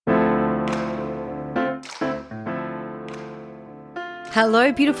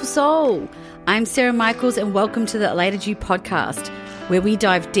Hello, beautiful soul. I'm Sarah Michaels, and welcome to the Elated You podcast, where we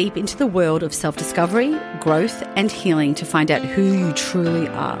dive deep into the world of self-discovery, growth, and healing to find out who you truly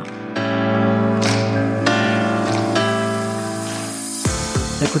are.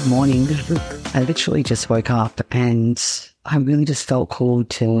 So good morning. I literally just woke up and I really just felt called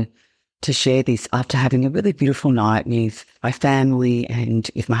to share this after having a really beautiful night with my family and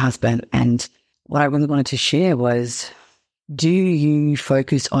with my husband. And what I really wanted to share was, do you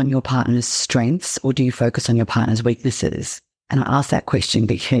focus on your partner's strengths or do you focus on your partner's weaknesses? And I ask that question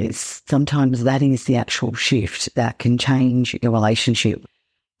because sometimes that is the actual shift that can change your relationship.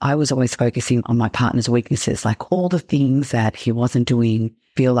 I was always focusing on my partner's weaknesses, like all the things that he wasn't doing,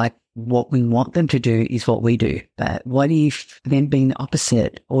 feel like what we want them to do is what we do. But what if them being the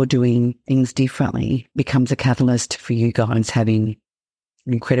opposite or doing things differently becomes a catalyst for you guys having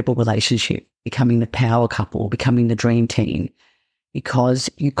an incredible relationship, becoming the power couple, becoming the dream team, because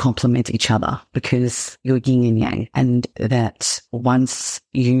you complement each other, because you're yin and yang. And that once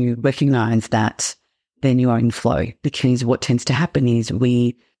you recognize that, then you are in flow. Because what tends to happen is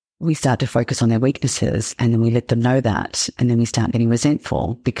we start to focus on their weaknesses, and then we let them know that, and then we start getting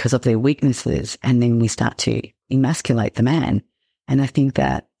resentful because of their weaknesses, and then we start to emasculate the man. And I think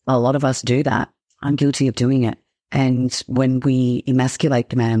that a lot of us do that. I'm guilty of doing it. And when we emasculate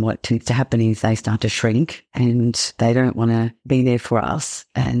the man, what tends to happen is they start to shrink and they don't want to be there for us.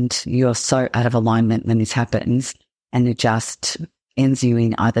 And you're so out of alignment when this happens, and it just ends you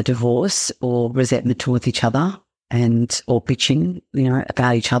in either divorce or resentment towards each other, and or bitching,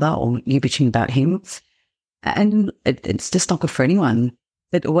 about each other, or you bitching about him. And it's just not good for anyone.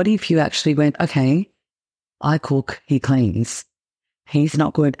 But what if you actually went, okay, I cook, he cleans. He's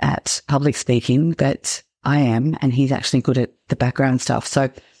not good at public speaking, but I am, and he's actually good at the background stuff.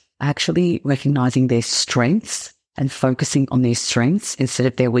 So actually recognizing their strengths and focusing on their strengths instead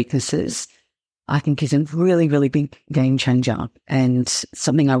of their weaknesses, I think is a really, really big game changer, and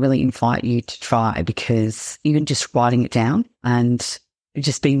something I really invite you to try, because even just writing it down and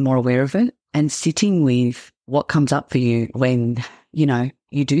just being more aware of it and sitting with what comes up for you when,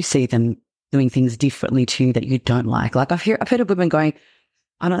 you do see them doing things differently to you that you don't like. Like I've heard of women going,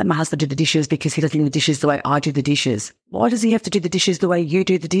 I don't let my husband do the dishes because he doesn't do the dishes the way I do the dishes. Why does he have to do the dishes the way you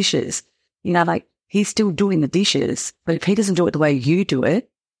do the dishes? He's still doing the dishes, but if he doesn't do it the way you do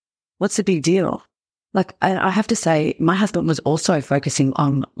it, what's the big deal? I have to say, my husband was also focusing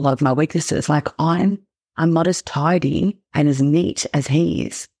on a lot of my weaknesses. I'm not as tidy and as neat as he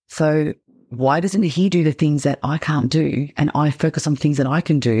is. So why doesn't he do the things that I can't do, and I focus on things that I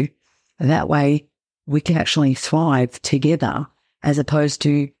can do? That way we can actually thrive together, as opposed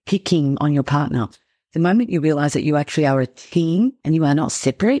to picking on your partner. The moment you realize that you actually are a team and you are not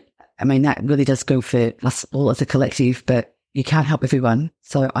separate, that really does go for us all as a collective, but you can't help everyone.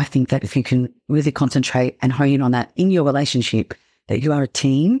 So I think that if you can really concentrate and hone in on that in your relationship, that you are a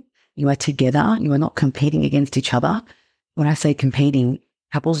team, you are together, you are not competing against each other. When I say competing,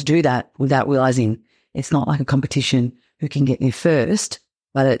 couples do that without realizing. It's not like a competition who can get there first,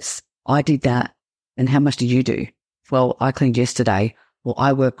 but it's, I did that, and how much did you do? Well, I cleaned yesterday, or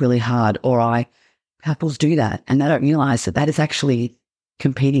I work really hard, or couples do that, and they don't realize that is actually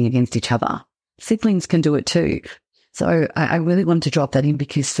competing against each other. Siblings can do it too. So I really wanted to drop that in,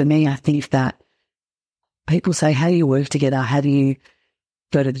 because for me, I think that people say, how do you work together? How do you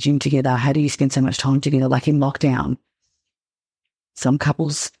go to the gym together? How do you spend so much time together? Like in lockdown, some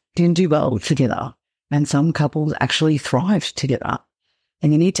couples didn't do well together, and some couples actually thrived together.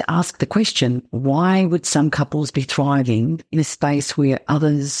 And you need to ask the question, why would some couples be thriving in a space where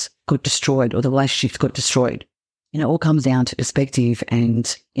others got destroyed or the relationships got destroyed? It all comes down to perspective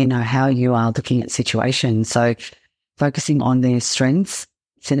and, how you are looking at situations. So focusing on their strengths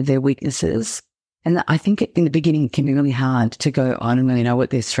instead of their weaknesses. And I think in the beginning it can be really hard to go, I don't really know what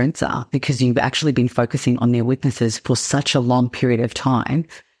their strengths are, because you've actually been focusing on their weaknesses for such a long period of time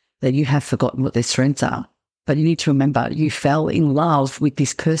that you have forgotten what their strengths are. But you need to remember, you fell in love with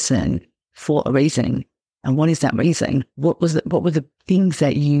this person for a reason. And what is that reason? What were the things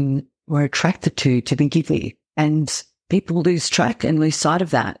that you were attracted to begin with? And people lose track and lose sight of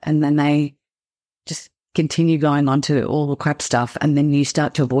that. And then they just continue going on to all the crap stuff. And then you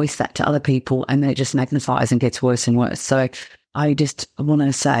start to voice that to other people, and then it just magnifies and gets worse and worse. So I just want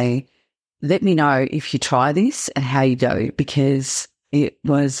to say, let me know if you try this and how you go, because it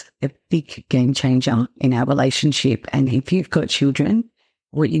was a big game changer in our relationship. And if you've got children,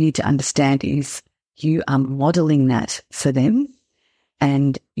 what you need to understand is you are modeling that for them,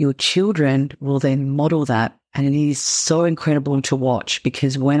 and your children will then model that. And it is so incredible to watch,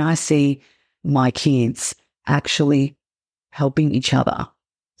 because when I see my kids actually helping each other.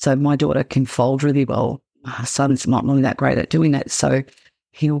 So my daughter can fold really well. My son's not really that great at doing that. So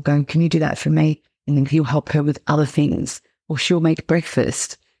he'll go, can you do that for me? And then he'll help her with other things. Or she'll make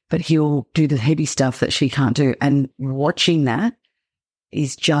breakfast, but he'll do the heavy stuff that she can't do. And watching that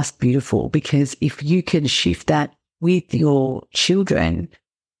is just beautiful, because if you can shift that with your children,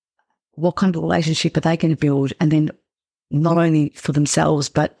 what kind of relationship are they going to build? And then not only for themselves,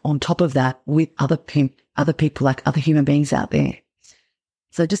 but on top of that, with other people, like other human beings out there.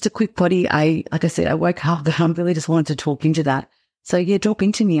 So just a quick potty. Like I said, I woke up and I really just wanted to talk into that. So yeah, drop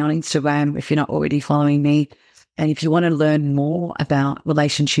into me on Instagram if you're not already following me. And if you want to learn more about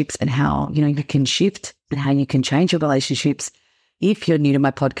relationships and how, you can shift and how you can change your relationships. If you're new to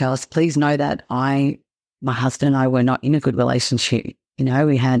my podcast, please know that my husband and I were not in a good relationship.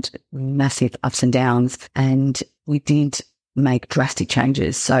 We had massive ups and downs, and we did make drastic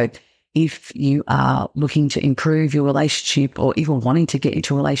changes. So if you are looking to improve your relationship, or even wanting to get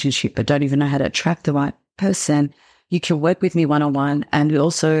into a relationship but don't even know how to attract the right person, you can work with me one-on-one. And we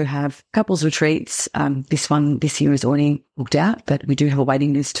also have couples retreats. This year is already booked out, but we do have a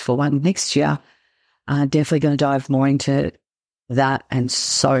waiting list for one next year. Definitely going to dive more into that and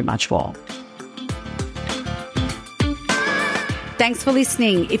so much more. Thanks for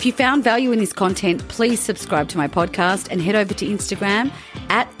listening. If you found value in this content, please subscribe to my podcast and head over to Instagram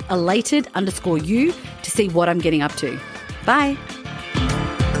 @elated_you to see what I'm getting up to. Bye.